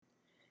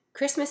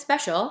Christmas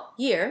special,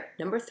 year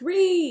number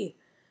 3,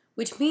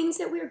 which means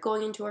that we're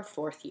going into our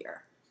 4th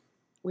year,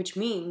 which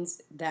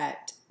means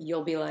that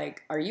you'll be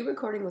like, are you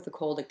recording with a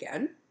cold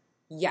again?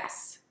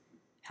 Yes.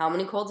 How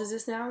many colds is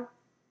this now?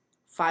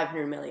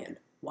 500 million.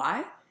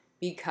 Why?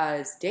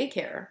 Because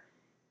daycare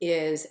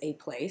is a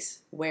place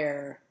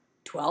where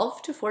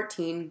 12 to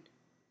 14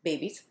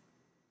 babies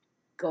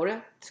go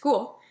to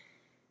school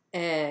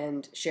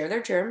and share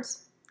their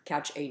germs,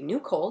 catch a new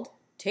cold,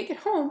 take it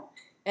home,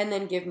 and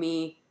then give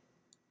me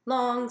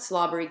long,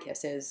 slobbery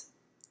kisses,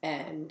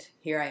 and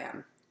here I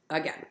am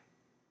again.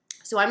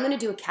 So I'm going to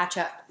do a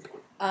catch-up,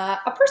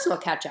 a personal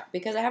catch-up,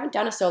 because I haven't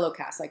done a solo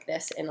cast like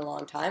this in a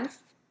long time,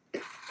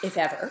 if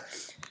ever,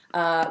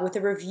 with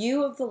a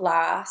review of the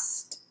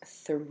last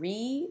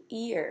 3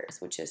 years,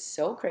 which is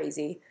so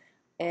crazy,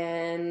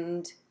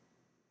 and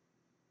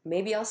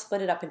maybe I'll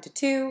split it up into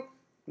 2,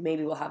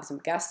 maybe we'll have some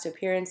guest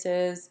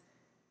appearances,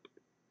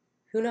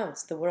 who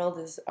knows, the world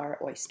is our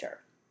oyster.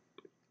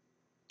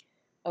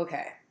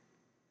 Okay.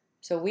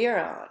 So we are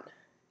on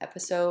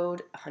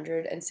episode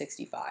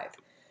 165,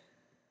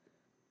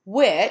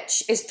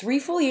 which is 3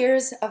 full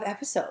years of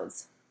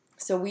episodes.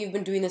 So we've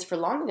been doing this for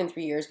longer than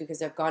 3 years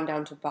because I've gone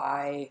down to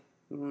bi-monthly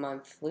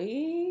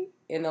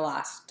in the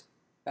last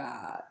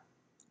 4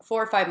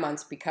 or 5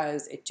 months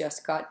because it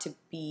just got to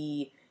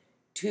be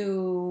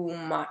too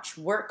much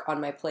work on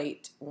my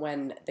plate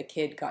when the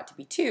kid got to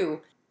be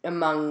 2,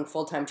 among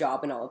full-time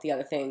job and all of the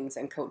other things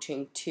and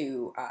coaching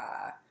to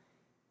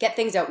get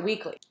things out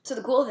weekly. So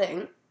the cool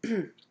thing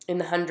in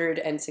the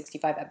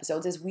 165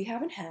 episodes is we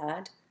haven't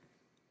had,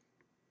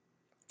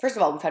 first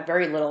of all, we've had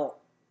very little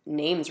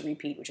names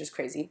repeat, which is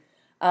crazy,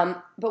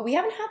 but we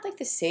haven't had like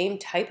the same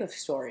type of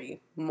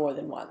story more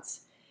than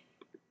once.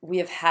 We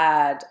have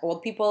had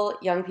old people,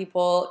 young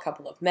people, a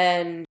couple of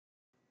men,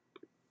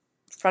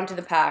 front of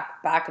the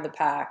pack, back of the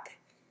pack,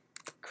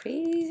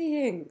 crazy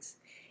things.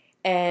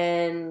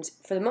 And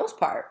for the most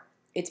part,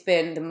 it's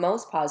been the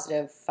most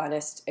positive,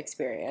 funnest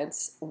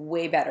experience,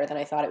 way better than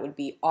I thought it would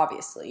be,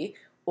 obviously,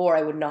 or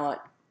I would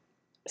not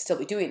still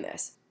be doing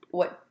this.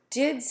 What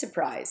did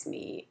surprise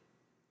me,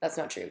 that's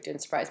not true,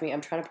 didn't surprise me,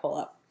 I'm trying to pull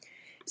up.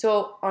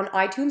 So on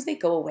iTunes, they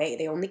go away.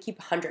 They only keep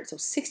 100, so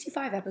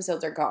 65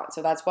 episodes are gone.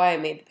 So that's why I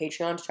made the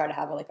Patreon to try to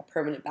have a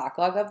permanent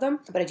backlog of them.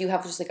 But I do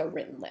have just a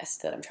written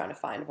list that I'm trying to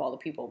find of all the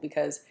people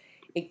because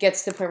it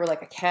gets to the point where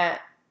I can't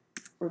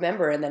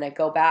remember, and then I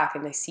go back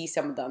and I see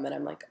some of them and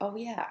I'm like, oh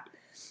yeah.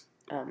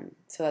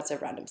 So that's a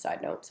random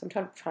side note. So I'm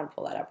trying to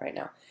pull that up right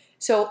now.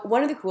 So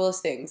one of the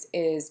coolest things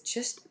is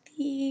just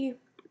the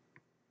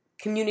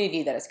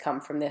community that has come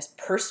from this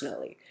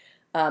personally.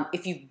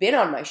 If you've been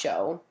on my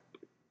show,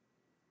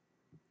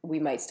 we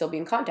might still be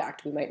in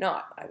contact. We might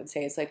not. I would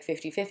say it's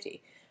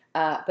 50-50.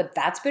 But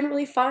that's been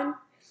really fun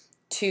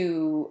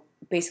to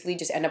basically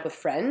just end up with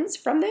friends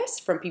from this,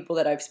 from people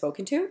that I've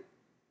spoken to.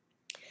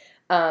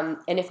 And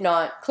if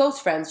not close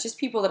friends, just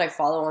people that I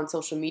follow on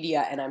social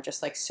media, and I'm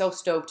just so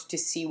stoked to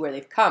see where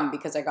they've come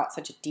because I got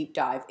such a deep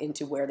dive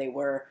into where they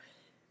were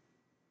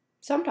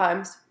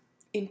sometimes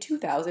in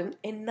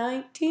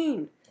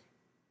 2019,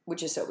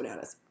 which is so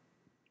bananas.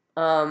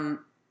 I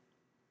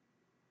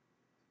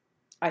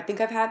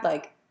think I've had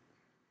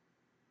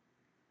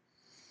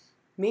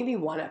maybe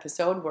one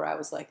episode where I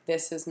was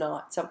this is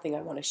not something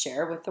I want to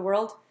share with the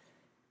world.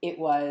 It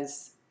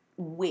was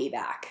way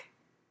back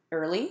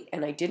early,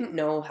 and I didn't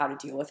know how to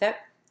deal with it.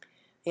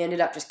 I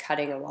ended up just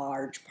cutting a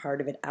large part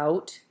of it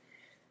out.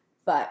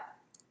 But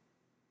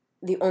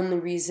the only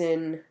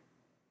reason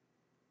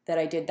that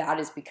I did that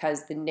is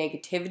because the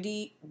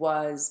negativity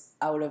was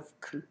out of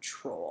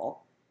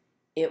control.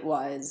 It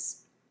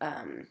was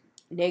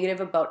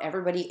negative about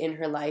everybody in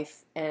her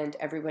life and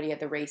everybody at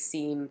the race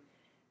scene.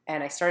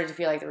 And I started to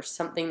feel like there was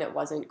something that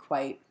wasn't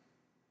quite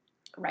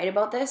right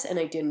about this, and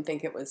I didn't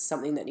think it was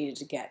something that needed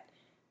to get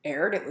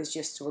aired. It was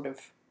just sort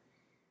of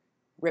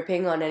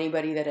ripping on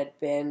anybody that had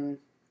been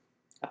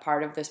a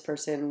part of this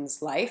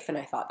person's life, and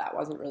I thought that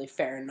wasn't really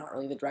fair and not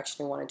really the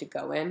direction I wanted to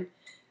go in.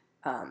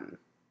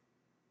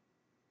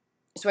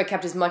 So I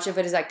kept as much of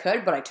it as I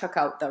could, but I took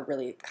out the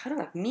really kind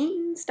of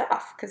mean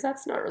stuff, because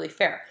that's not really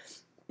fair.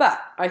 But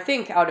I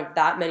think out of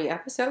that many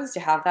episodes,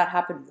 to have that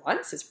happen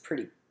once is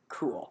pretty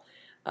cool.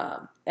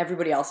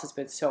 Everybody else has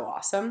been so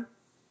awesome.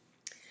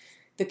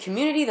 The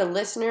community, the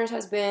listeners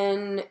has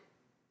been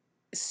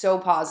so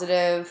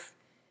positive.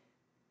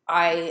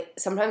 I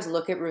sometimes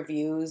look at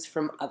reviews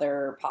from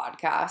other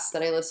podcasts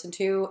that I listen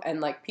to,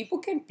 and people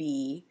can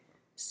be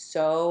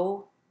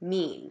so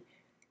mean.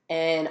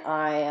 And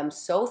I am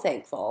so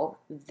thankful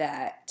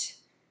that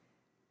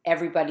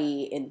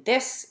everybody in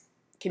this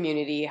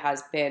community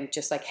has been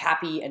just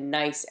happy and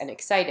nice and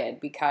excited,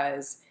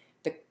 because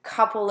the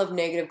couple of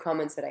negative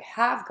comments that I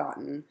have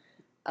gotten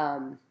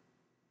were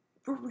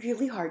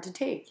really hard to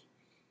take.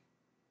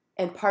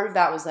 And part of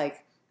that was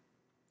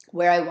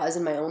where I was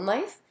in my own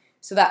life.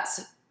 So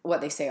that's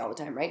what they say all the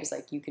time, right? It's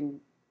you can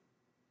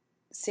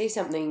say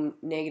something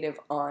negative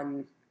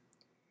on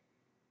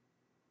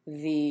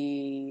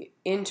the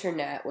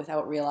internet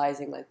without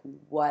realizing like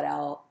what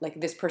else, like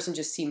this person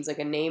just seems like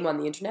a name on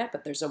the internet,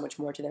 but there's so much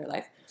more to their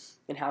life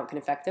and how it can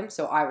affect them.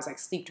 So I was like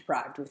sleep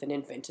deprived with an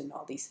infant and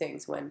all these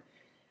things when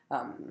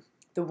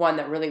the one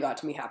that really got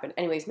to me happened.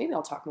 Anyways, maybe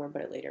I'll talk more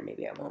about it later.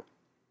 Maybe I won't.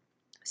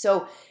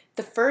 So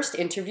the first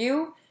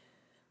interview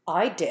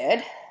I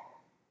did,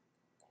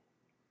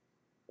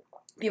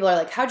 people are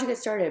like, how'd you get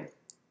started?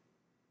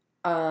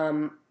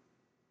 I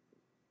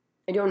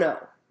don't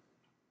know.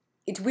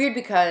 It's weird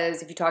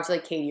because if you talk to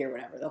like Katie or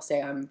whatever, they'll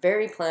say I'm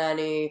very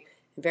planny,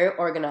 very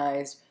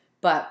organized,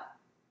 but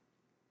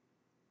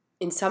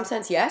in some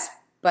sense, yes,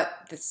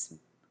 but this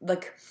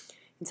like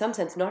in some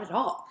sense, not at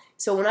all.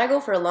 So when I go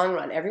for a long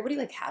run, everybody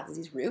like has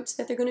these routes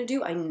that they're going to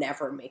do. I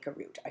never make a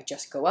route. I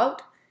just go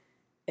out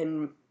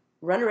and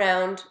run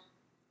around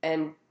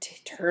and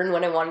turn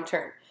when I want to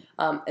turn.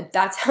 And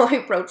that's how I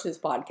approach this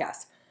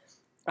podcast.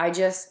 I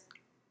just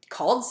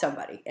called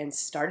somebody and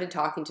started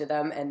talking to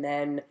them and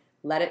then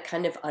let it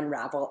kind of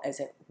unravel as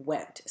it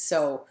went.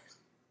 So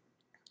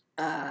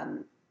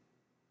the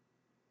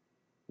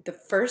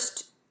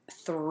first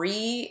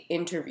 3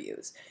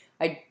 interviews,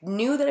 I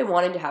knew that I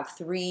wanted to have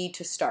 3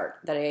 to start,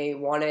 that I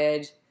didn't want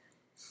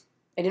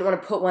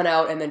to put one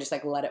out and then just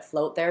like let it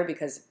float there,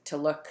 because to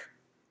look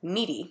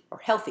meaty or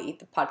healthy,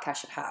 the podcast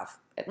should have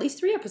at least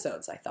 3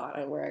 episodes, I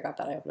thought. Where I got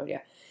that, I have no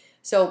idea.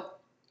 So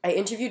I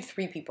interviewed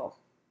 3 people.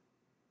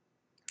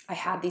 I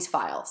had these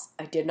files.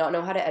 I did not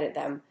know how to edit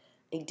them.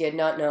 I did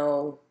not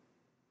know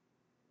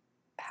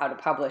how to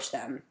publish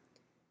them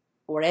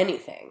or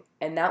anything.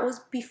 And that was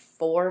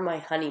before my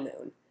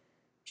honeymoon,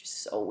 which is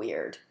so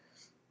weird.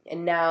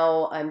 And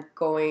now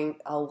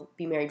I'll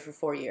be married for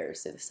 4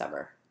 years this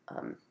summer.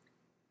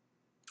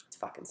 It's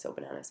fucking so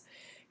bananas.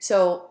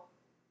 So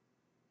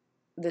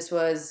this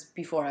was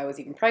before I was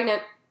even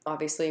pregnant,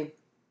 obviously.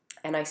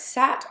 And I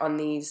sat on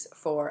these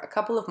for a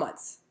couple of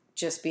months,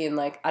 just being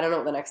like, I don't know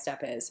what the next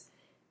step is.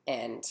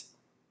 And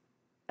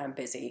I'm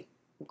busy.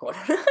 I'm going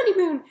on a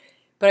honeymoon.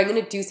 But I'm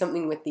going to do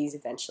something with these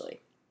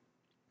eventually.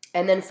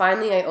 And then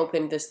finally I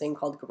opened this thing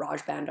called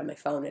GarageBand on my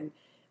phone and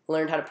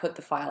learned how to put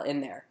the file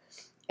in there.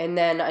 And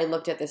then I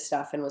looked at this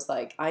stuff and was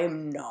like, I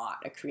am not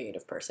a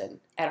creative person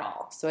at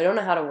all. So I don't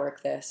know how to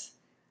work this.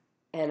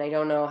 And I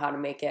don't know how to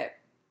make it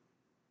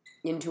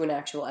into an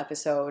actual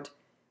episode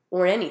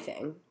or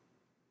anything.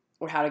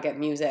 Or how to get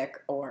music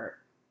or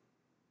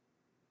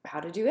how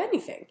to do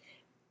anything.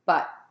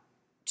 But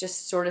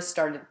just sort of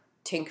started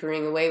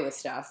tinkering away with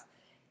stuff.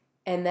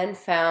 And then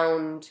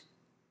found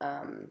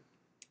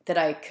that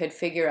I could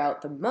figure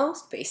out the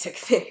most basic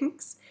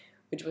things,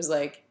 which was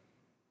like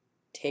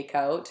take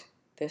out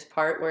this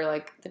part where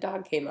like the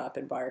dog came up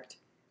and barked.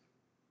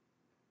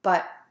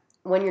 But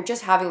when you're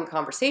just having a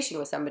conversation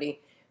with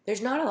somebody,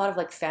 there's not a lot of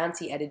like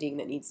fancy editing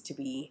that needs to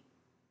be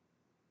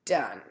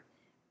done.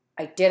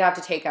 I did have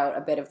to take out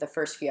a bit of the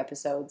first few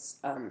episodes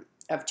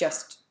of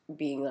just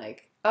being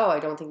like, oh, I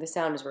don't think the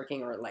sound is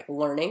working, or like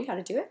learning how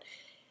to do it.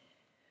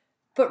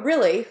 But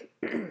really,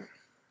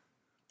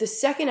 the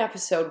second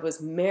episode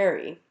was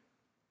Mary,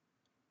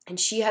 and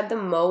she had the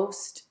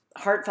most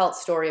heartfelt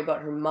story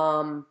about her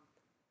mom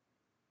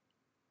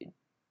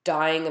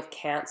dying of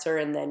cancer,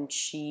 and then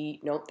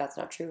nope, that's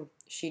not true.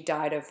 She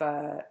died of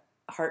a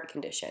heart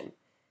condition. I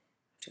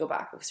have to go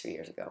back, it was 3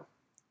 years ago.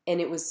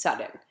 And it was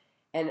sudden.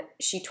 And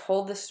she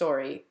told the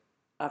story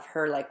of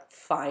her like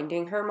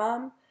finding her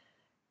mom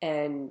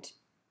and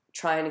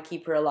trying to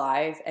keep her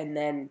alive, and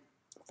then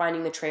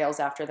finding the trails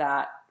after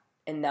that,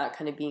 and that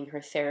kind of being her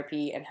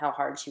therapy, and how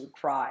hard she would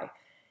cry.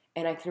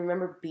 And I can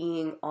remember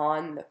being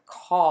on the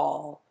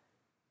call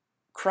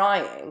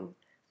crying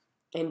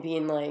and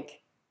being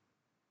like,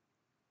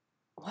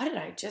 what did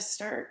I just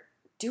start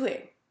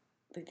doing?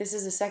 Like, this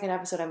is the second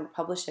episode I haven't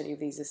published any of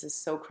these. This is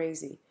so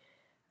crazy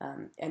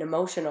and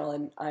emotional.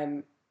 And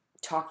I'm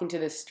talking to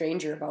this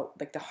stranger about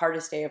like the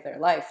hardest day of their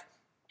life.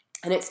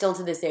 And it still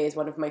to this day is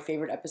one of my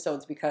favorite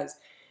episodes because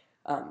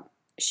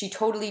she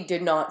totally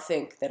did not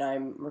think that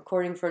I'm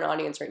recording for an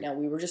audience right now.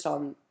 We were just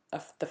on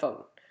the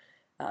phone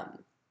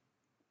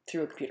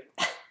through a computer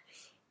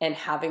and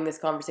having this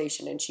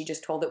conversation. And she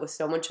just told it with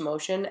so much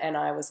emotion. And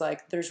I was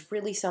like, there's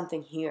really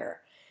something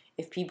here.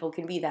 If people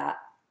can be that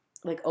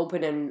like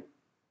open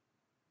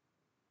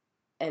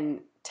and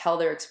tell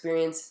their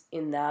experience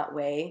in that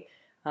way,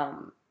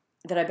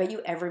 that I bet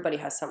you everybody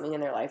has something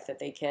in their life that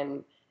they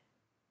can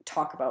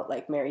talk about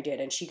like Mary did.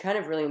 And she kind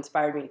of really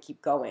inspired me to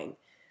keep going.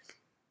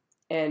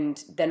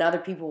 And then other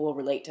people will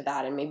relate to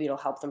that and maybe it'll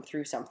help them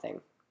through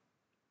something.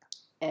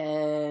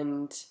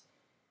 And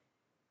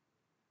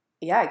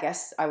yeah, I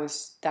guess that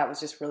was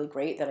just really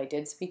great that I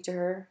did speak to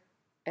her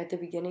at the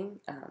beginning.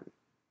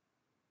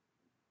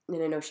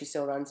 And I know she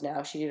still runs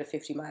now. She did a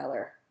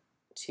 50-miler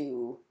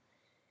to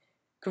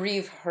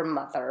grieve her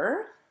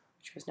mother,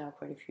 which was now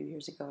quite a few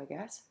years ago, I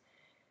guess.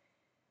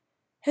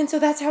 And so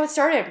that's how it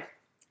started.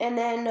 And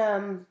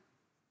then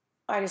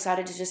I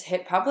decided to just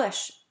hit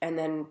publish and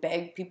then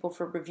beg people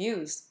for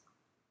reviews,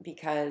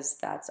 because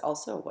that's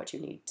also what you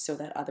need so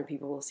that other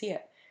people will see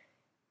it.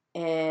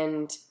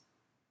 And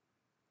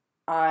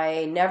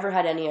I never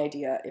had any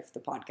idea if the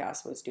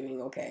podcast was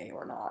doing okay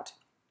or not.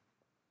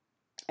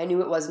 I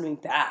knew it wasn't doing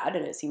bad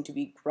and it seemed to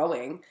be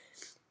growing,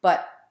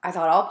 but I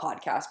thought all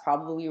podcasts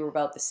probably were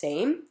about the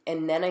same.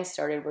 And then I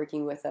started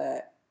working with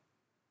a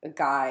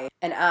guy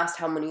and asked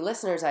how many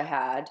listeners I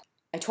had.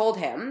 I told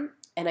him,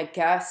 and I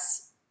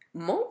guess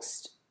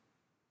most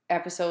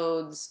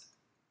episodes,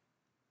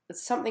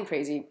 it's something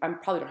crazy. I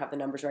probably don't have the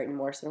numbers right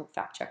anymore, so don't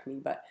fact check me,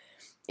 but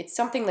it's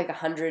something like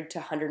 100 to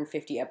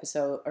 150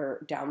 episode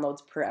or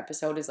downloads per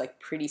episode is like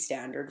pretty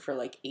standard for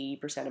like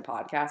 80% of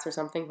podcasts or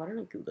something. Why don't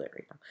I Google it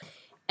right now?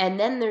 And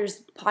then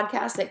there's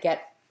podcasts that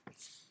get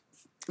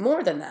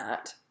more than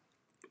that.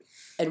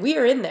 And we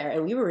were in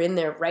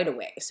there right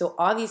away. So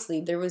obviously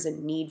there was a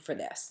need for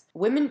this.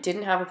 Women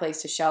didn't have a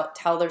place to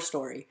tell their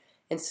story.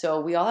 And so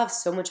we all have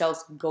so much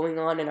else going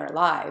on in our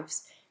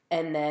lives.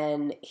 And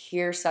then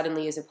here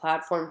suddenly is a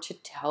platform to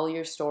tell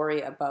your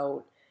story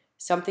about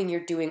something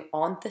you're doing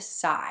on the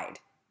side.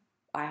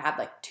 I had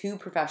like 2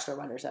 professional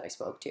runners that I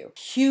spoke to.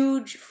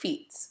 Huge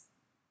feats.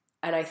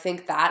 And I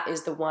think that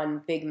is the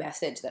one big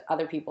message that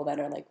other people that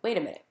are like, wait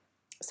a minute.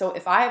 So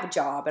if I have a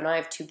job and I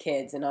have 2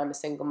 kids and I'm a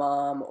single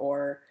mom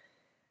or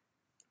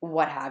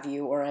what have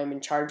you, or I'm in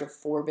charge of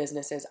 4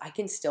 businesses, I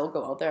can still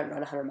go out there and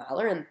run a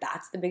 100-miler. And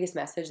that's the biggest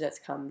message that's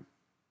come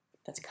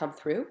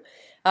through.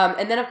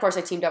 And then, of course,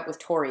 I teamed up with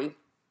Tori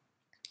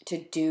to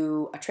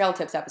do a trail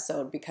tips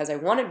episode because I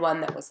wanted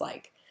one that was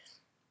like,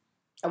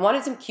 I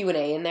wanted some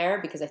Q&A in there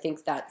because I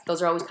think that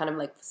those are always kind of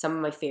like some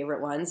of my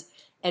favorite ones.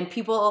 And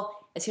people,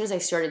 as soon as I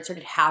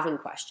started having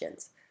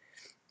questions.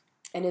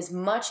 And as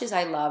much as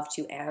I love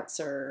to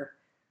answer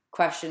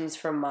questions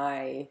from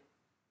my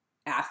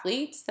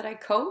athletes that I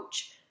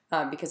coach,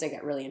 because I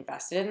get really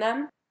invested in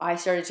them, I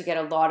started to get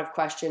a lot of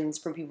questions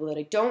from people that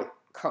I don't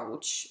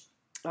coach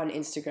on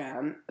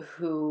Instagram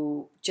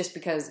who, just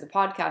because the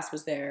podcast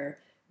was there,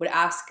 would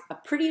ask a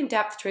pretty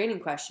in-depth training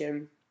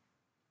question.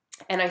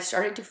 And I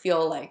started to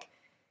feel like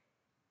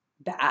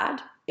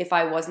bad if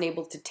I wasn't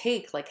able to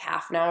take like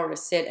half an hour to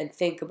sit and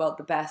think about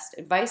the best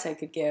advice I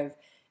could give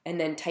and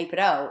then type it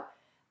out.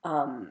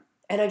 And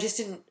I just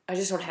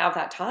don't have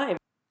that time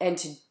and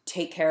to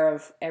take care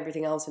of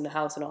everything else in the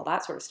house and all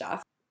that sort of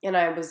stuff. And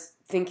I was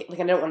thinking, like,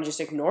 I don't want to just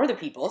ignore the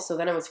people. So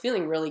then I was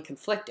feeling really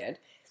conflicted.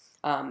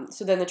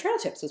 So then the trail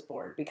tips was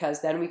born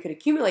because then we could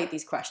accumulate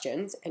these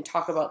questions and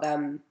talk about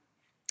them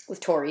with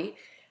Tori.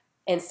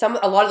 And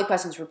a lot of the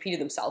questions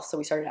repeated themselves. So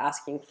we started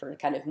asking for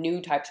kind of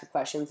new types of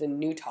questions and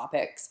new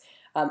topics.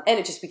 And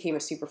it just became a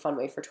super fun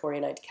way for Tori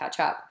and I to catch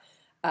up.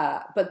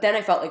 But then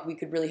I felt like we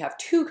could really have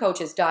 2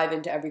 coaches dive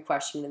into every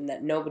question and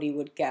that nobody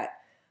would get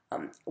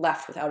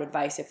left without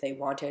advice if they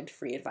wanted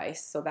free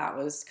advice. So that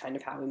was kind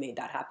of how we made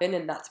that happen.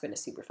 And that's been a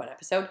super fun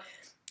episode.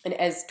 And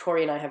as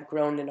Tori and I have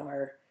grown in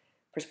our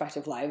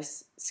respective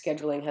lives,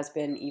 scheduling has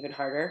been even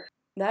harder.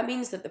 That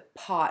means that the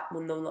pot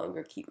will no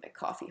longer keep my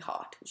coffee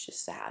hot, which is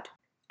sad.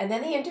 And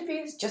then the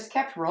interviews just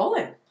kept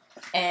rolling.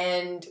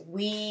 And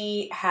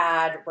we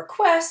had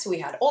requests, we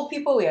had old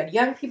people, we had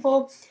young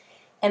people.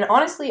 And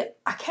honestly,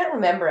 I can't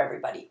remember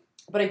everybody,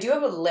 but I do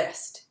have a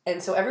list.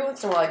 And so every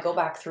once in a while I go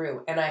back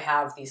through and I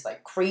have these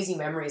like crazy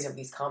memories of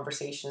these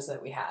conversations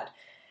that we had.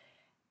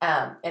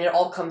 And it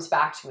all comes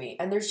back to me.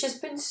 And there's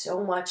just been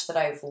so much that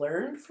I've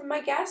learned from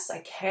my guests. I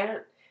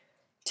can't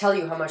tell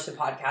you how much the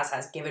podcast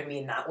has given me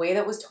in that way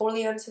that was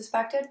totally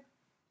unsuspected.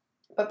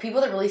 But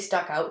people that really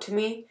stuck out to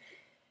me,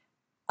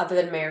 other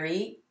than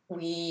Mary,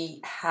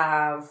 we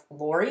have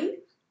Lori,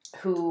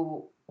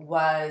 who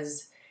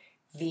was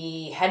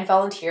the head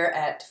volunteer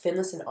at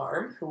Finlayson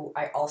Arm, who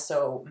I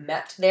also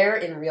met there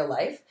in real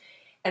life.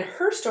 And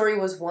her story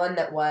was one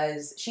that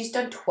was, she's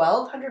done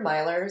 1,200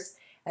 milers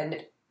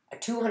and a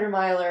 200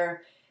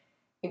 miler,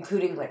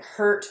 including like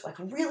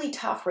really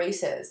tough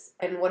races.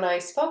 And when I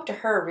spoke to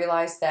her, I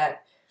realized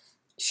that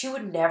she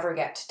would never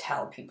get to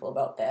tell people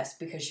about this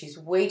because she's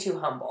way too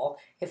humble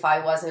if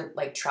I wasn't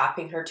like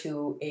trapping her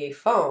to a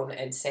phone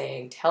and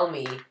saying, tell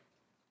me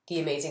the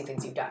amazing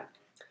things you've done.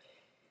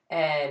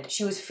 And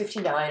she was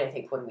 59, I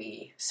think, when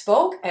we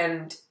spoke.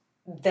 And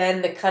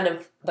then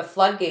the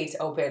floodgates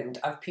opened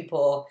of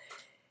people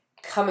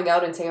coming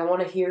out and saying, I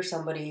want to hear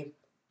somebody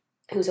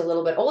who's a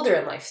little bit older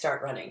in life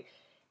start running.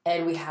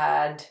 And we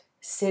had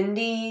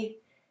Cindy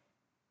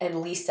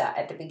and Lisa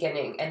at the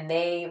beginning, and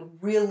they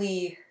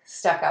really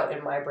stuck out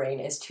in my brain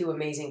as 2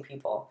 amazing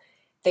people.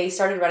 They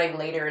started running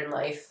later in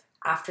life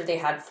after they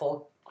had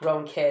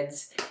full-grown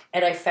kids,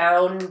 and I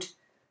found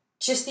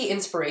just the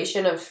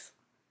inspiration of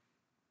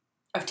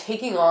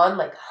taking on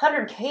like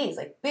 100Ks,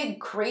 like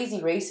big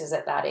crazy races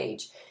at that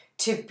age,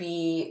 to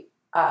be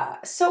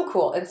so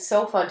cool and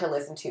so fun to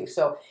listen to.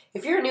 So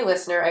if you're a new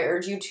listener, I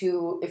urge you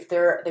to, if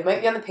they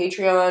might be on the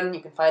Patreon,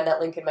 you can find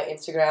that link in my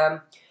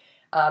Instagram,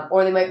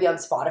 or they might be on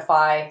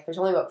Spotify. There's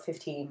only about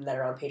 15 that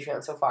are on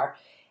Patreon so far.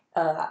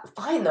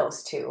 Find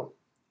those 2.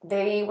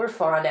 They were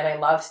fun, and I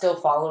love still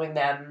following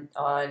them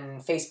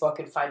on Facebook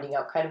and finding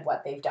out kind of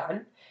what they've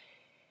done.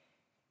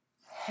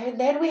 And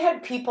then we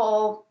had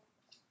people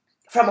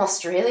from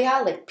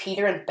Australia, like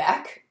Peter and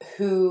Beck,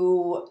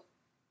 who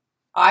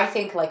I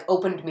think like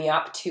opened me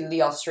up to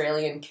the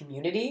Australian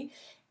community.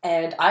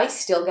 And I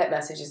still get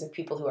messages of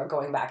people who are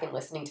going back and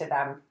listening to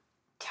them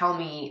tell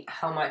me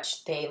how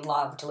much they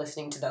loved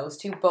listening to those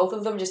two. Both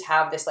of them just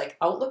have this like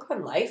outlook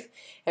on life.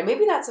 And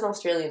maybe that's an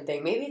Australian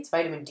thing. Maybe it's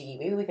vitamin D.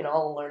 Maybe we can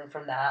all learn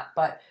from that.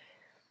 But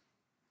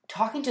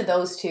talking to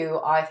those two,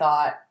 I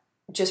thought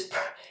just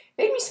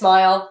made me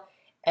smile.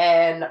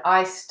 And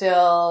I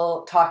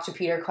still talk to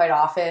Peter quite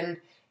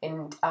often.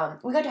 And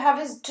we got to have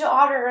his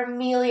daughter,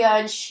 Amelia,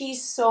 and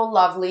she's so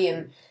lovely.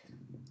 And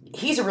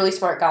he's a really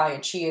smart guy,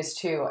 and she is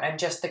too. And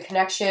just the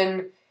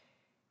connection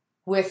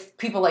with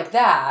people like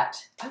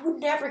that, I would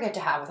never get to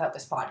have without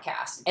this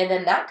podcast. And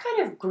then that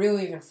kind of grew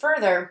even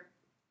further.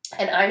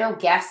 And I know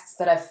guests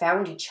that have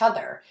found each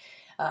other,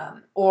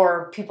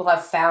 or people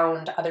have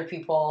found other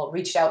people,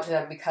 reached out to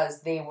them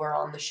because they were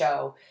on the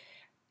show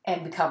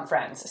and become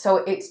friends. So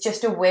it's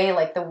just a way,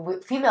 like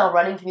the female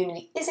running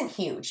community isn't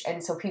huge.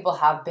 And so people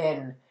have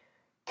been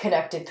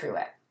connected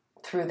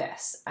through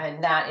this.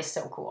 And that is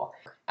so cool.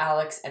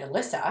 Alex and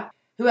Alyssa,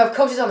 who have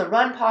Coaches on the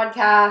Run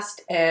podcast,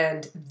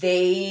 and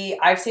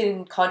I've stayed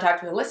in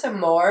contact with Alyssa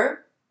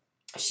more.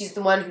 She's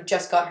the one who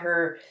just got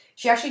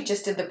she actually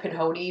just did the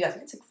Pinhoti, I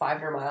think it's like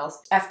 500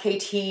 miles,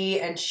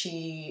 FKT, and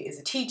she is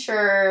a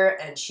teacher,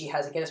 and she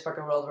has a Guinness Book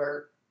of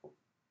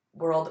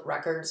World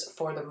Records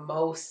for the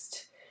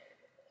most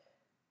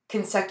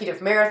consecutive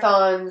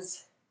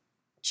marathons.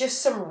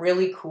 Just some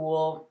really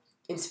cool,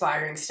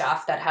 inspiring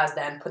stuff that has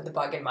then put the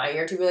bug in my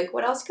ear to be like,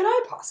 what else could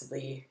I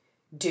possibly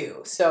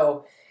do?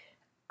 So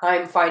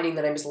I'm finding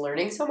that I'm just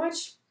learning so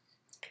much.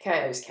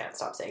 I just can't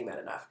stop saying that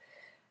enough.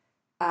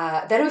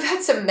 Then we've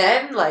had some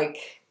men,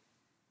 like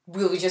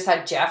we just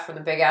had Jeff from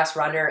the Big Ass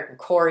Runner and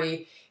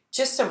Corey,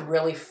 just some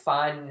really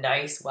fun,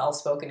 nice,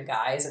 well-spoken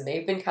guys, and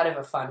they've been kind of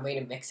a fun way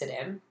to mix it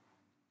in.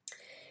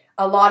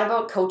 A lot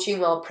about coaching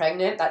while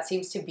pregnant. That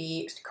seems to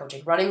be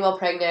coaching, running while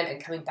pregnant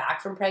and coming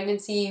back from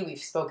pregnancy. We've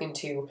spoken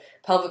to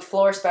pelvic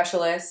floor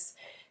specialists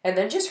and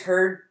then just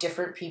heard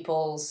different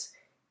people's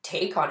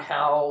take on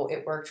how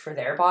it worked for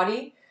their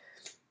body.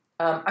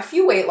 A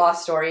few weight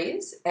loss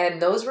stories,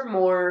 and those were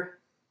more,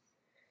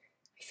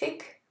 I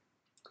think,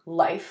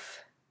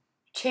 life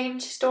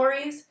change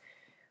stories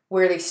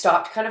where they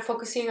stopped kind of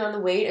focusing on the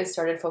weight and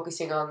started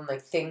focusing on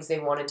like things they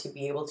wanted to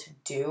be able to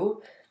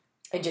do.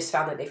 And just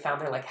found that they found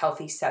their like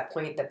healthy set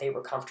point that they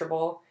were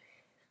comfortable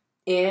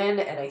in.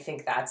 And I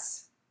think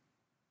that's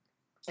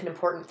an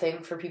important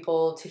thing for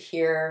people to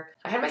hear.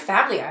 I had my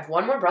family. I have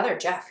one more brother,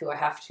 Jeff, who I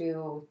have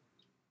to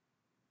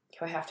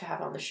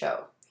have on the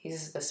show.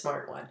 He's the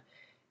smart one.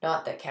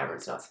 Not that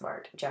Cameron's not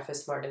smart. Jeff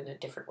is smart in a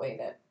different way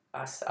that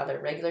us other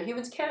regular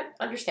humans can't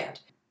understand.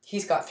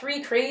 He's got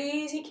 3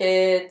 crazy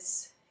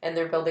kids and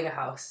they're building a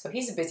house. So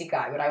he's a busy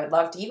guy, but I would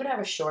love to even have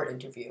a short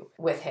interview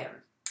with him.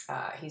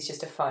 He's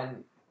just a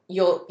fun...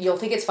 You'll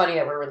think it's funny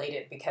that we're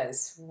related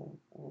because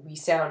we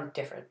sound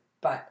different,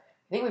 but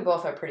I think we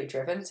both are pretty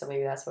driven, so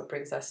maybe that's what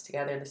brings us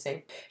together in the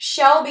same.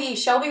 Shelby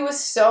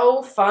was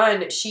so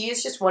fun. She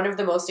is just one of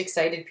the most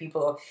excited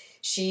people.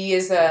 She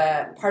is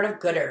a part of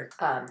Gooder,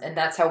 and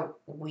that's how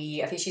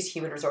I think she's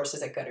human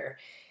resources at Gooder,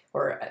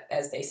 or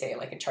as they say,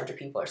 like in charge of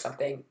people or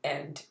something.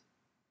 And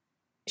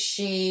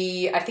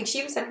I think she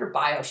even sent her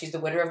bio. She's the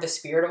winner of the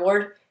Spirit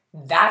Award.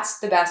 That's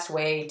the best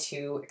way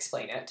to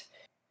explain it.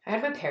 I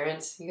had my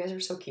parents. You guys were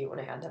so cute when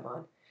I had them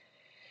on.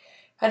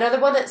 Another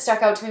one that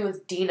stuck out to me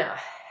was Dina.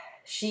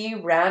 She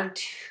ran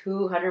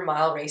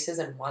 200-mile races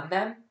and won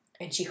them.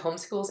 And she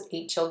homeschools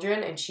 8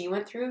 children. And she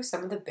went through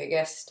some of the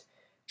biggest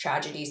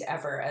tragedies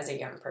ever as a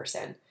young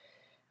person.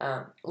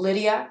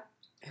 Lydia,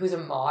 who's a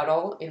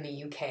model in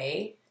the UK.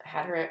 I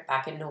had her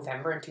back in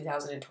November in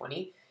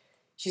 2020.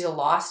 She's a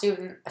law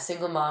student, a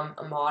single mom,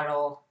 a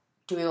model,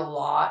 doing a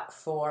lot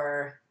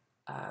for...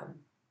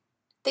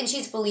 things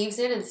she believes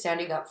in and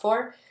standing up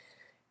for,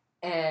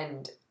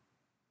 and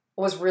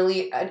was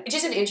really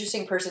just an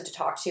interesting person to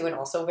talk to and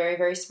also very,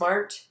 very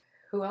smart.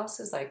 Who else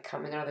is like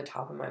coming out of the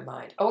top of my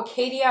mind? Oh,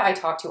 Acadia I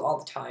talk to all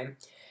the time.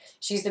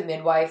 She's the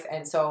midwife,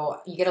 and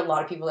so you get a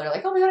lot of people that are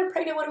like, oh my God, I'm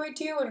pregnant, what do I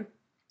do? And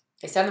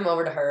I send them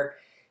over to her.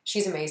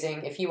 She's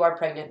amazing. If you are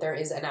pregnant, there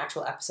is an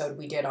actual episode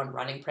we did on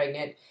running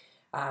pregnant.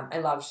 I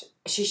loved,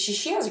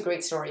 she has a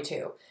great story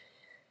too.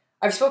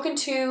 I've spoken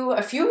to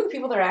a few of the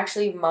people that are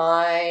actually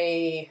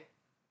my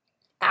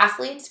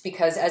athletes,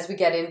 because as we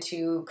get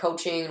into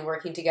coaching and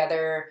working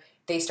together,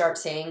 they start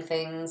saying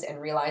things and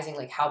realizing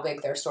like how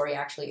big their story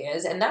actually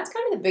is. And that's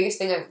kind of the biggest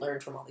thing I've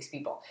learned from all these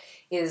people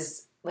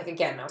is, like,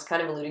 again, I was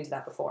kind of alluding to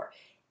that before.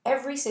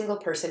 Every single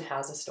person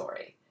has a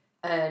story.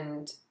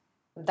 And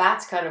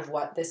that's kind of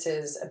what this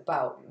is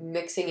about,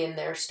 mixing in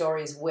their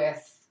stories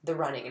with the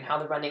running and how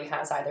the running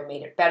has either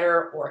made it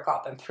better or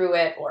got them through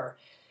it or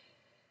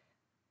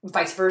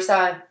vice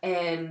versa.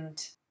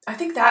 And I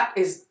think that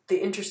is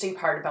the interesting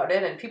part about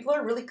it, and people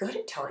are really good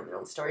at telling their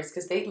own stories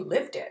because they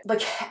lived it.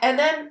 Like, and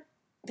then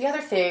the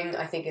other thing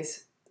I think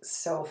is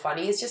so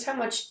funny is just how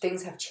much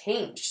things have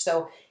changed.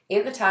 So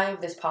in the time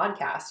of this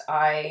podcast,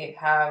 I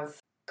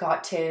have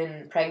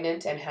gotten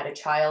pregnant and had a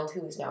child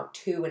who is now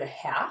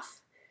 2.5.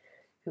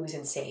 who's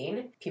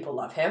insane. People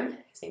love him.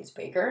 His name's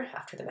Baker,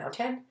 after the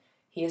mountain.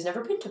 He has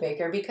never been to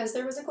Baker because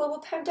there was a global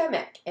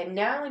pandemic. And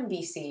now in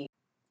BC,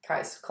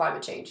 guys,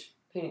 climate change.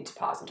 We need to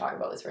pause and talk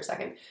about this for a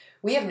second.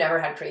 We have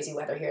never had crazy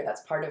weather here.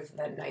 That's part of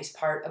the nice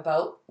part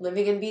about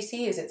living in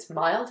BC is it's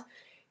mild.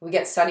 We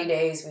get sunny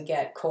days, we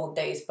get cold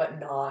days, but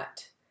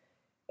not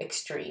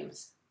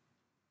extremes.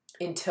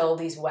 Until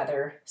these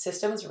weather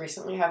systems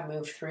recently have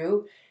moved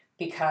through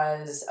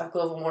because of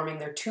global warming.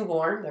 They're too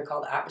warm. They're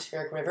called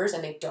atmospheric rivers,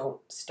 and they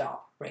don't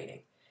stop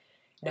raining.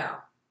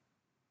 Now,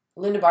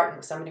 Linda Barton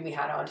was somebody we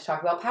had on to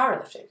talk about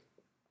powerlifting.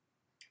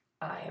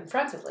 I am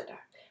friends with Linda.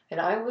 And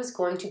I was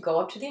going to go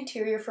up to the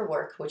interior for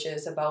work, which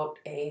is about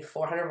a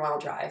 400-mile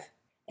drive.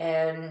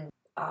 And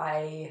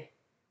I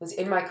was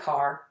in my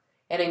car,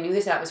 and I knew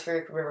this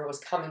atmospheric river was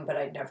coming, but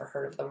I'd never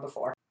heard of them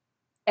before.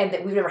 And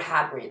that we've never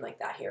had rain like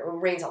that here. It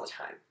rains all the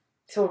time.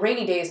 So a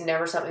rainy day is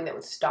never something that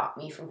would stop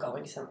me from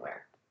going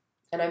somewhere.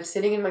 And I'm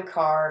sitting in my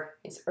car.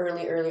 It's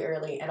early,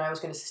 and I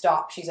was going to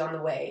stop. She's on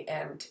the way,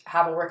 and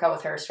have a workout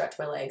with her, stretch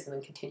my legs, and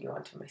then continue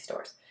on to my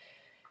stores.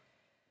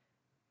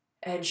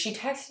 And she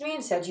texted me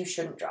and said, you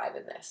shouldn't drive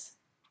in this.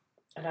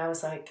 And I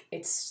was like,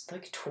 it's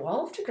like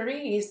 12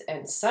 degrees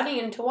and sunny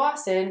in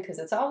Tsawwassen because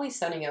it's always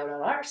sunny out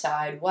on our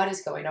side. What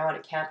is going on?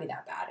 It can't be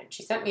that bad. And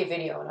she sent me a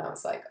video and I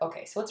was like,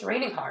 okay, so it's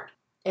raining hard.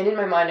 And in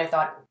my mind, I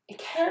thought, it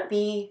can't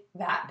be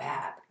that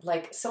bad.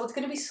 Like, so it's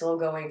going to be slow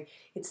going.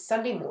 It's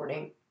Sunday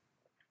morning.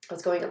 I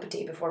was going up a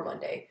day before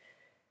Monday.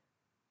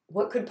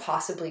 What could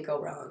possibly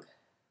go wrong?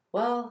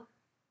 Well,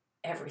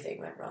 everything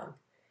went wrong.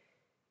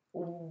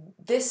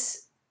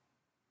 This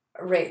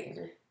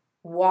rain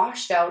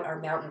washed out our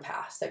mountain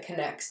pass that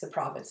connects the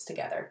province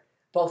together.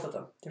 Both of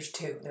them. There's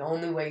two. The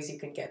only ways you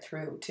can get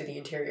through to the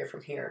interior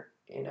from here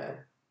in a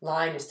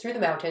line is through the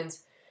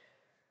mountains.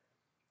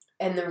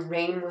 And the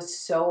rain was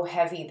so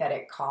heavy that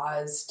it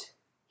caused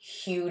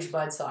huge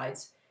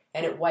mudslides.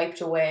 And it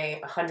wiped away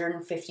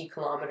 150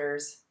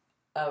 kilometers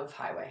of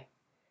highway.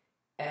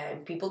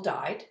 And people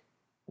died.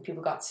 And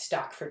people got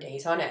stuck for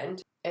days on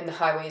end. And the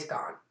highway is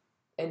gone.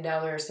 And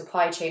now there are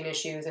supply chain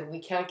issues and we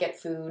can't get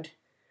food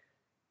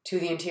to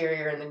the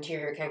interior, and the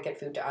interior can't get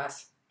food to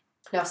us.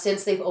 Now,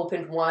 since they've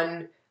opened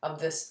one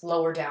of this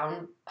lower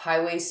down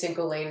highways,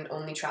 single lane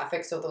only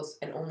traffic, so those,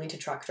 and only to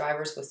truck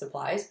drivers with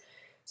supplies,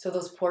 so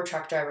those poor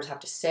truck drivers have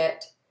to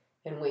sit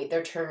and wait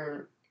their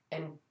turn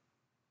and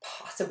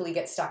possibly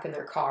get stuck in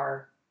their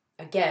car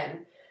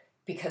again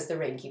because the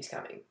rain keeps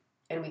coming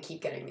and we keep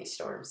getting these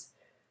storms.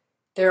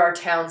 There are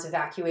towns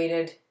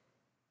evacuated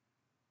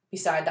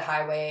beside the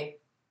highway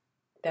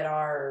that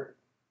are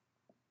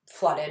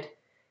flooded.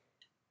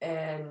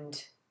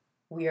 And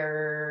we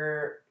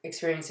are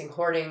experiencing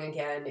hoarding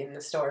again in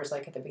the stores,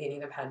 like at the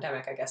beginning of the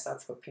pandemic. I guess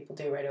that's what people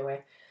do right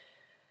away.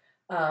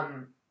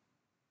 And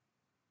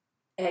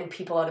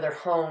people out of their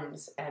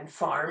homes, and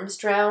farms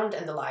drowned,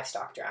 and the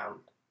livestock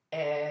drowned.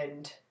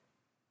 And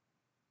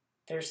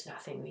there's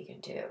nothing we can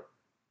do.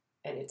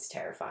 And it's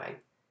terrifying.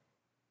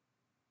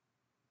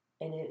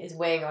 And it is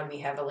weighing on me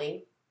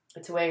heavily.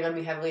 It's weighing on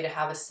me heavily to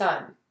have a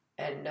son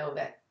and know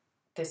that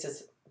this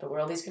is the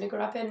world he's going to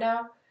grow up in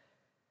now.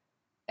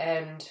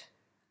 And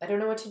I don't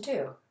know what to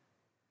do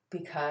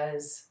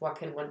because what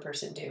can one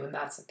person do? And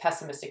that's a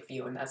pessimistic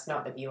view, and that's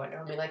not the view I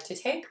normally like to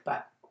take,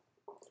 but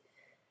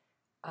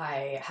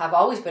I have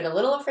always been a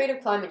little afraid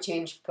of climate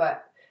change,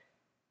 but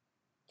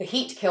the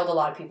heat killed a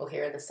lot of people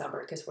here in the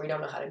summer because we don't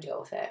know how to deal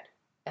with it.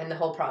 And the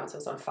whole province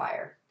was on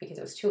fire because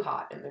it was too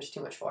hot and there's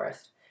too much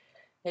forest.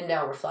 And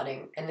now we're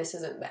flooding, and this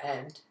isn't the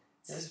end.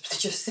 This is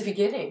just the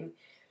beginning.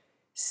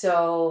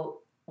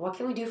 So what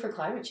can we do for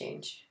climate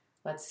change?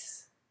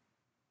 Let's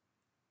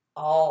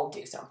all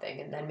do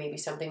something, and then maybe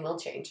something will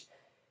change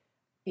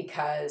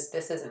because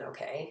this isn't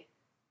okay.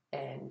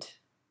 And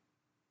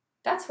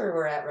that's where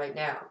we're at right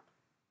now.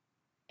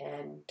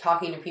 And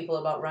talking to people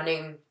about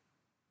running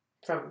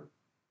from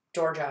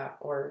Georgia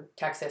or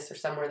Texas or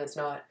somewhere that's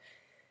not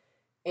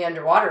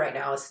underwater right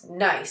now is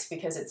nice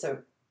because it's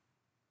a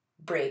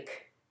break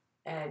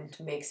and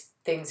makes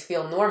things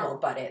feel normal,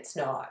 but it's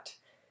not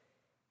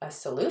a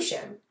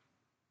solution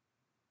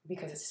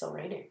because it's still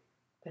raining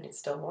and it's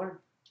still warm.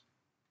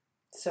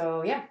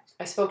 So yeah,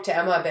 I spoke to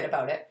Emma a bit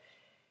about it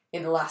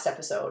in the last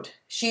episode.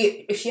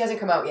 If she hasn't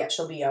come out yet,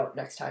 she'll be out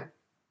next time.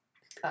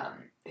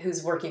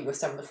 Who's working with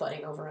some of the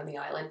flooding over on the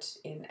island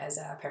as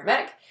a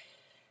paramedic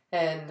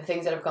and the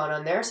things that have gone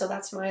on there. So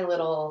that's my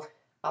little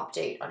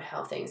update on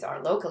how things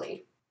are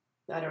locally.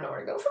 I don't know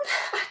where to go from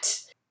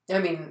that. I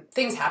mean,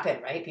 things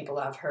happen, right? People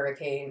have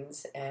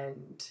hurricanes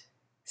and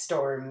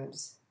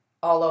storms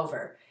all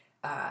over.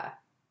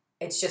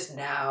 It's just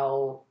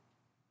now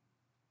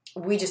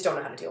we just don't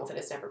know how to deal with it.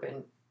 It's never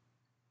been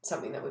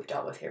something that we've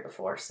dealt with here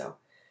before. So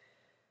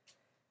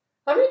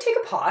I'm going to take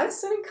a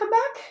pause and come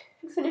back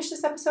and finish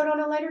this episode on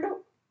a lighter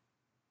note.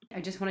 I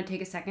just want to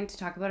take a second to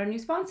talk about our new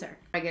sponsor.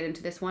 I get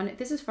into this one.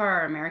 This is for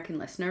our American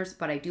listeners,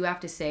 but I do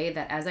have to say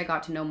that as I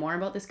got to know more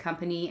about this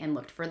company and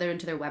looked further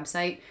into their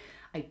website,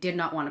 I did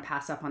not want to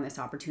pass up on this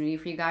opportunity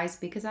for you guys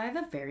because I have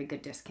a very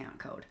good discount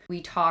code.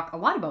 We talk a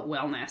lot about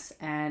wellness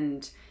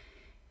and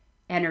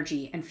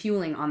energy and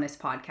fueling on this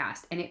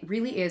podcast, and it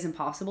really is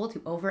impossible to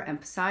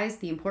overemphasize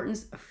the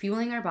importance of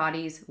fueling our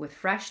bodies with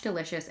fresh,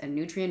 delicious, and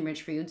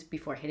nutrient-rich foods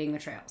before hitting the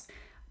trails.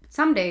 But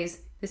some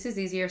days, this is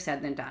easier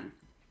said than done.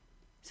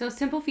 So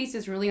Simple Feast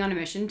is really on a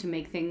mission to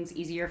make things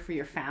easier for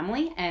your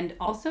family and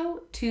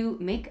also to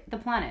make the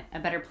planet a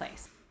better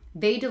place.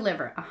 They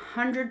deliver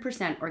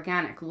 100%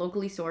 organic,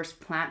 locally sourced,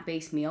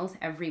 plant-based meals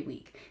every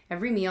week.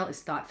 Every meal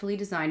is thoughtfully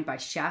designed by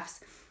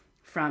chefs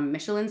from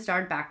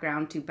Michelin-starred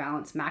background to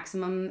balance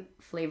maximum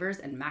flavors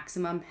and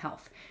maximum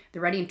health.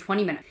 They're ready in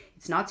 20 minutes.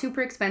 It's not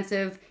super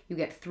expensive. You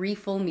get 3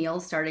 full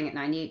meals starting at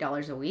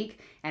 $98 a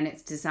week, and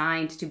it's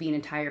designed to be an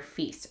entire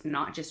feast,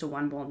 not just a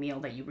one-bowl meal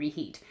that you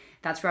reheat.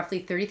 That's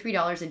roughly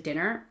 $33 a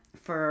dinner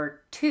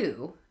for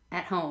 2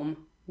 at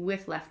home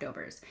with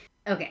leftovers.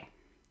 Okay,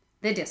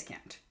 the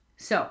discount.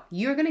 So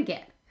you're gonna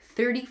get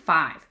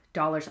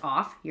 $35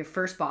 off your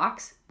first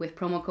box with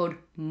promo code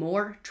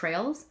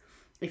MORETRAILS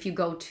if you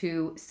go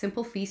to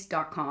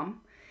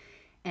simplefeast.com,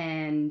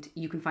 and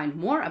you can find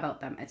more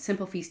about them at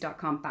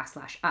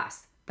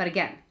simplefeast.com/us. But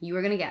again, you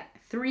are going to get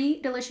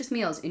 3 delicious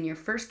meals in your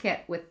first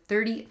kit with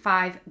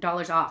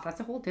 $35 off. That's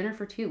a whole dinner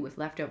for 2 with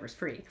leftovers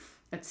free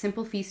at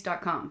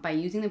simplefeast.com by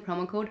using the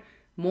promo code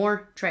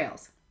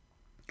MORETRAILS.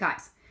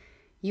 Guys,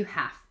 you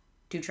have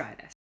to try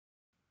this.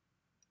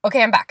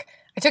 Okay, I'm back.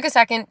 I took a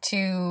second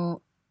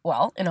to,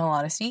 well, in all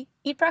honesty,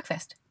 eat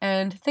breakfast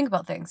and think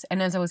about things.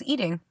 And as I was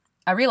eating,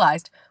 I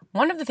realized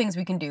one of the things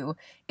we can do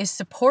is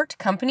support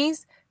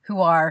companies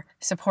who are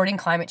supporting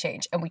climate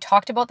change. And we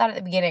talked about that at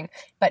the beginning,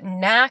 but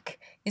NAC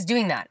is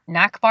doing that,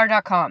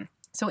 nacbar.com.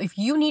 So if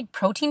you need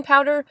protein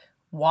powder,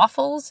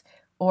 waffles,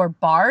 or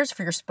bars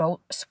for your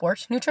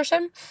sports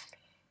nutrition,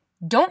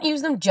 don't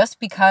use them just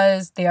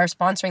because they are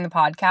sponsoring the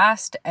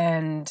podcast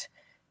and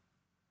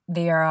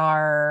they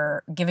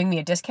are giving me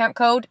a discount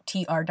code,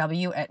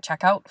 TRW, at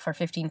checkout for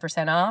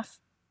 15% off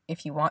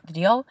if you want the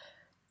deal.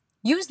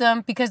 Use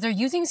them because they're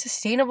using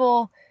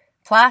sustainable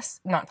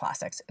not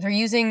plastics. They're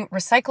using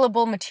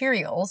recyclable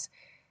materials,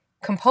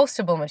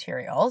 compostable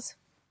materials.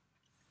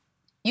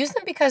 Use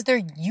them because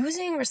they're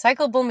using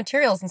recyclable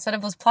materials instead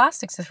of those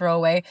plastics to throw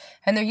away,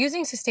 and they're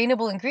using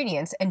sustainable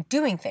ingredients and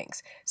doing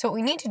things. So what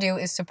we need to do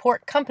is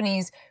support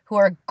companies who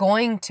are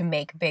going to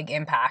make big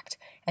impact,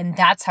 and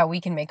that's how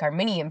we can make our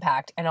mini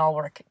impact and all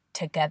work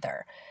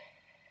together.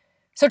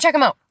 So check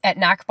them out at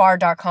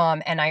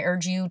nacbar.com, and I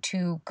urge you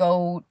to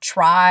go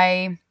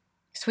try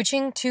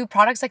switching to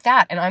products like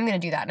that. And I'm going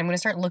to do that. And I'm going to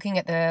start looking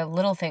at the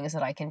little things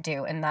that I can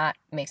do. And that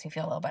makes me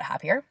feel a little bit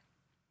happier.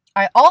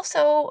 I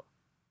also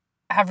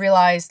have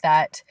realized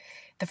that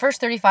the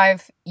first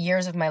 35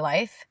 years of my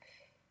life,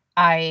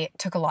 I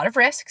took a lot of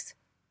risks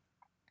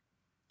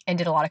and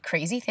did a lot of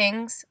crazy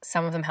things,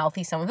 some of them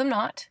healthy, some of them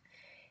not.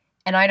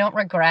 And I don't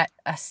regret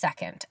a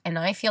second. And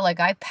I feel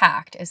like I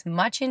packed as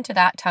much into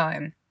that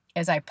time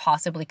as I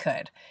possibly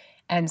could.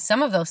 And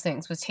some of those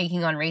things was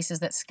taking on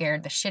races that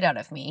scared the shit out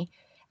of me,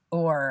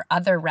 or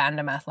other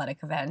random athletic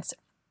events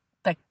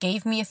that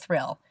gave me a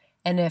thrill.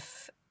 And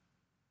if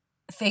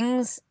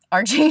things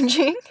are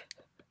changing,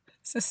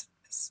 this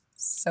is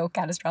so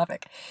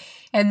catastrophic,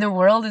 and the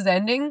world is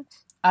ending,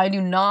 I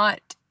do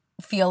not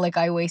feel like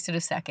I wasted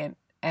a second.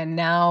 And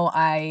now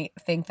I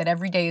think that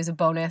every day is a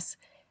bonus,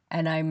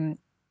 and I'm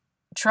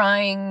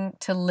trying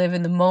to live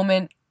in the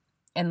moment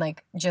and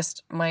like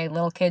just my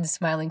little kid's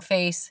smiling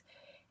face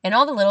and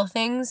all the little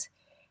things.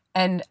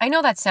 And I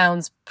know that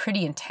sounds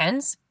pretty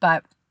intense,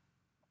 but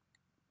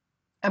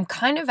I'm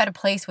kind of at a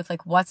place with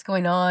like what's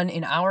going on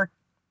in our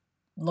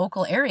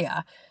local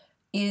area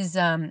is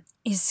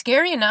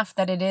scary enough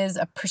that it is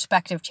a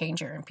perspective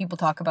changer. And people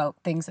talk about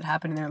things that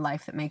happen in their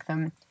life that make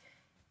them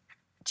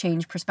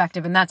change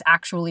perspective. And that's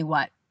actually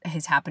what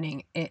is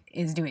happening, it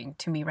is doing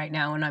to me right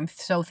now. And I'm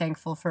so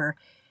thankful for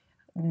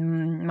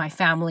my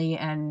family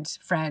and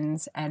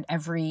friends and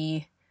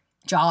every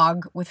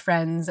jog with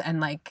friends and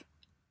like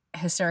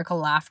hysterical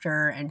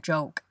laughter and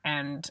joke.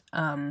 And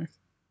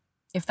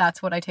if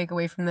that's what I take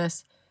away from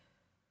this,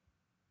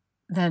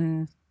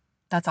 then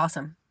that's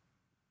awesome.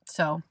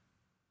 So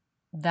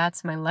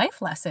that's my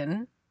life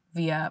lesson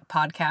via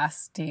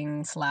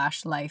podcasting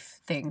 / life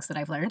things that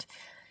I've learned.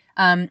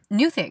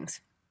 New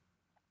things.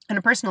 On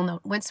a personal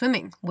note, went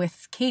swimming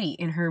with Katie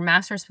in her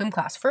master's swim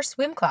class. First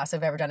swim class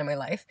I've ever done in my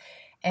life.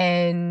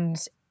 And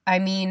I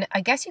mean,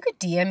 I guess you could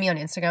DM me on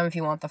Instagram if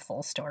you want the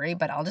full story,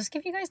 but I'll just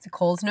give you guys the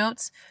Coles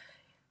notes.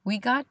 We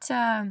got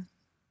in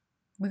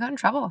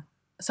trouble.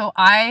 So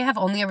I have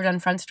only ever done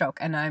front stroke,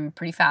 and I'm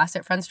pretty fast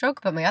at front stroke,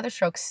 but my other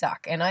strokes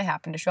suck, and I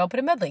happened to show up at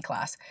a medley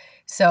class.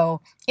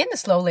 So in the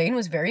slow lane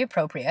was very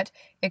appropriate,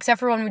 except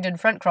for when we did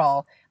front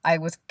crawl. I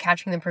was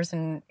catching the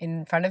person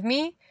in front of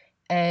me,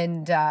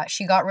 and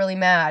she got really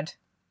mad,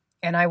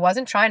 and I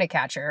wasn't trying to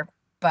catch her,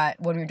 but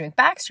when we were doing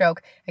backstroke,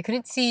 I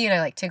couldn't see, and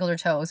I like tickled her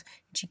toes,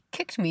 and she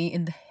kicked me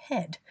in the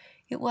head.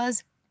 It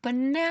was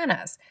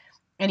bananas.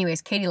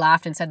 Anyways, Katie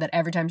laughed and said that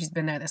every time she's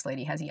been there, this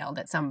lady has yelled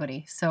at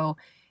somebody. So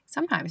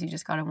sometimes you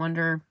just got to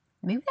wonder,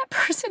 maybe that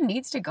person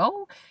needs to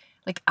go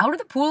like out of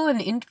the pool and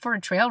in for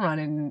a trail run,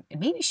 and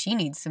maybe she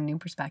needs some new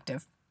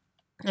perspective.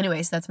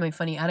 Anyways, that's my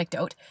funny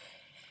anecdote.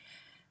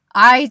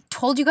 I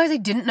told you guys I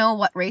didn't know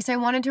what race I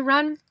wanted to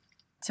run.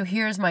 So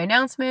here's my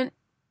announcement.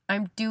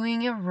 I'm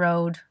doing a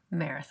road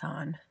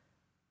marathon.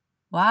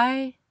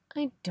 Why?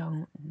 I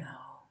don't know.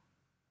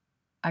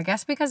 I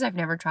guess because I've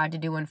never tried to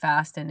do one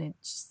fast and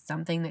it's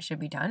something that should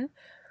be done.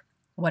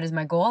 What is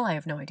my goal? I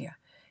have no idea.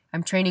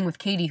 I'm training with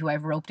Katie, who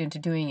I've roped into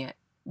doing it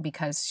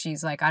because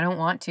she's like, I don't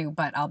want to,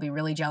 but I'll be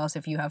really jealous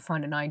if you have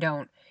fun and I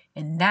don't.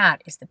 And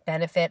that is the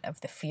benefit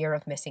of the fear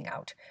of missing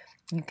out.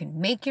 You can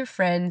make your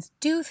friends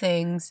do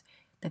things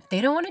that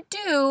they don't want to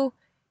do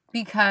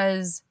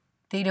because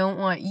they don't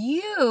want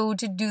you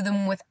to do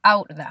them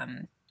without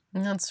them.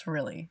 And that's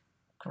really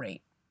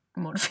great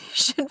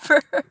motivation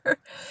for her.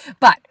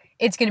 But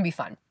it's going to be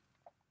fun.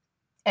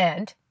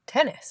 And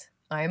tennis.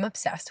 I am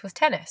obsessed with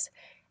tennis.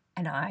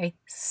 And I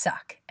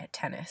suck at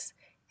tennis.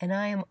 And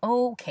I am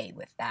okay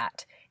with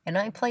that. And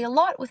I play a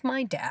lot with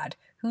my dad,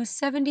 who's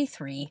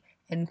 73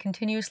 and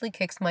continuously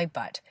kicks my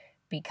butt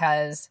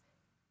because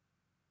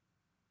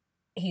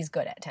he's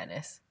good at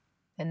tennis.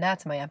 And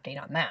that's my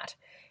update on that.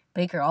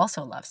 Baker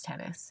also loves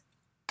tennis.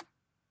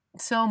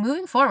 So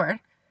moving forward,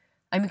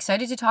 I'm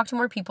excited to talk to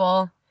more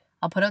people.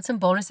 I'll put out some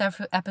bonus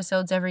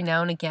episodes every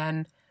now and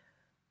again.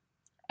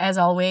 As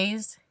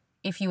always,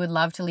 if you would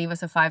love to leave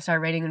us a 5-star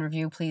rating and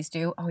review, please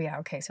do. Oh yeah,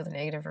 okay, so the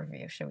negative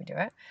review, should we do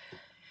it?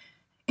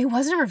 It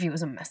wasn't a review, it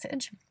was a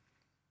message.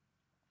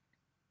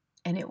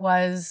 And it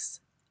was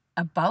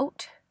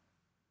about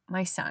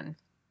my son.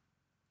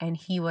 And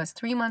he was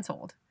 3 months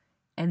old.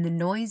 And the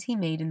noise he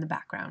made in the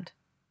background.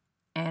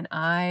 And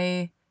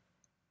I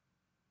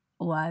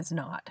was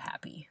not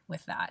happy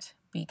with that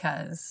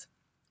because,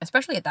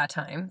 especially at that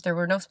time, there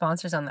were no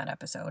sponsors on that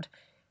episode.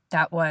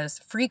 That was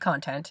free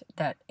content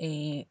that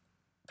a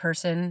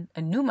person,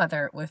 a new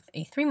mother with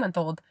a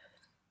 3-month-old,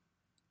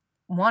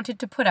 wanted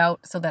to put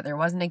out so that there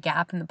wasn't a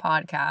gap in the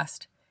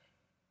podcast.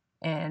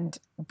 And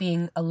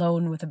being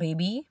alone with a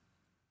baby,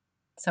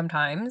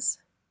 sometimes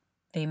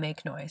they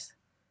make noise.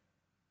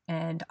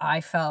 And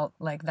I felt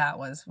like that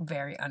was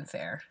very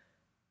unfair.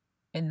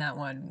 And that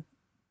one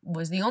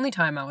was the only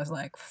time I was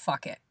like,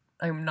 fuck it,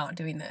 I'm not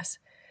doing this.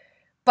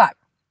 But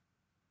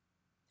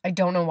I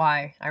don't know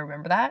why I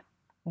remember that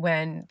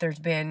when there's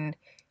been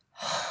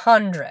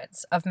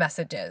hundreds of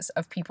messages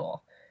of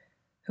people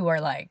who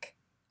are like,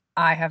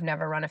 I have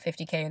never run a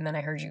 50K and then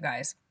I heard you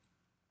guys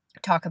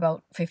talk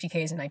about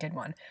 50Ks and I did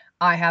one.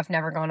 I have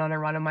never gone on a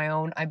run on my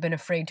own. I've been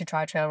afraid to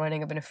try trail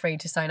running. I've been afraid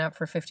to sign up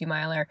for 50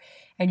 miler.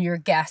 And your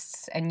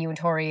guests and you and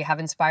Tori have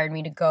inspired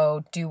me to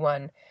go do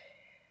one.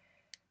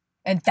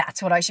 And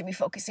that's what I should be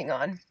focusing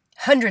on.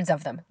 Hundreds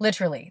of them,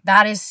 literally.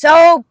 That is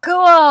so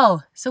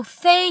cool. So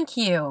thank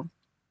you.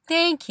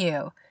 Thank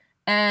you.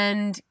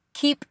 And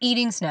keep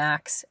eating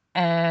snacks.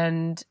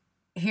 And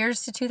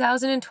here's to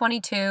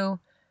 2022.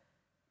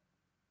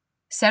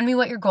 Send me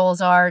what your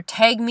goals are.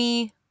 Tag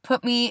me.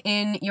 Put me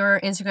in your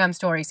Instagram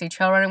story. Say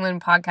Trail Running Women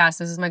Podcast.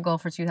 This is my goal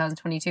for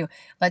 2022.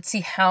 Let's see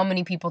how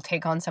many people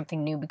take on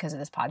something new because of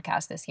this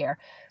podcast this year.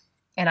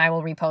 And I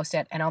will repost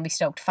it and I'll be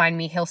stoked. Find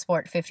me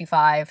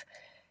Hillsport55.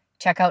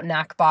 Check out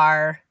Knack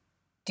Bar.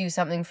 Do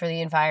something for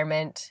the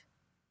environment.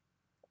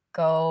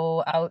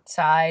 Go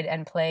outside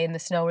and play in the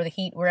snow or the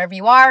heat, wherever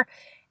you are.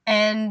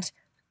 And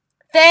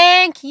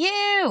thank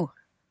you.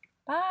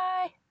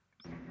 Bye.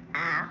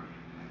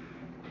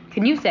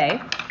 Can you say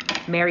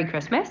Merry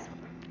Christmas?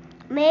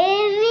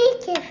 Merry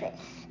Christmas.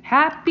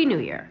 Happy New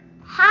Year.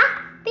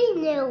 Happy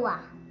New Year.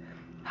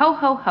 Ho,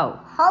 ho, ho.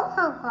 Ho,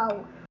 ho,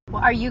 ho.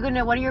 Well,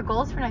 what are your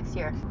goals for next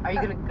year? Are you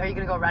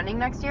gonna go running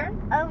next year?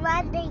 I'm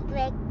running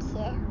next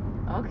year.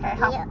 Okay.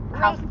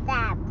 With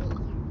Daddy.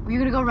 Are you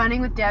gonna go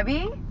running with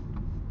Debbie?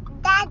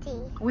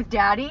 Daddy. With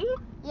Daddy?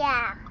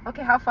 Yeah.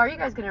 Okay, how far are you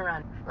guys gonna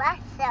run?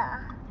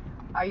 Russia.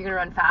 Are you gonna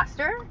run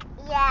faster?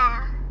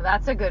 Yeah.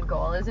 That's a good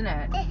goal, isn't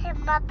it? This is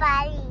my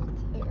body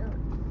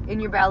too. In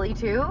your belly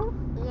too?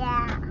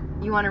 Yeah.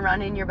 You want to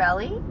run in your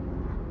belly?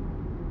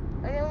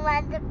 I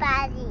want the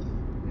body.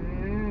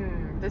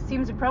 This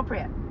seems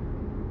appropriate.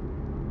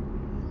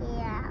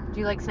 Yeah. Do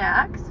you like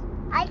snacks?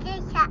 I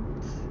just have.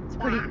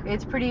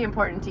 It's pretty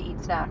important to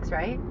eat snacks,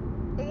 right?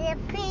 It's a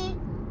pee.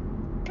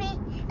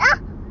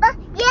 Oh,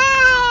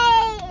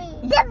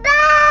 yay! The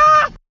bag!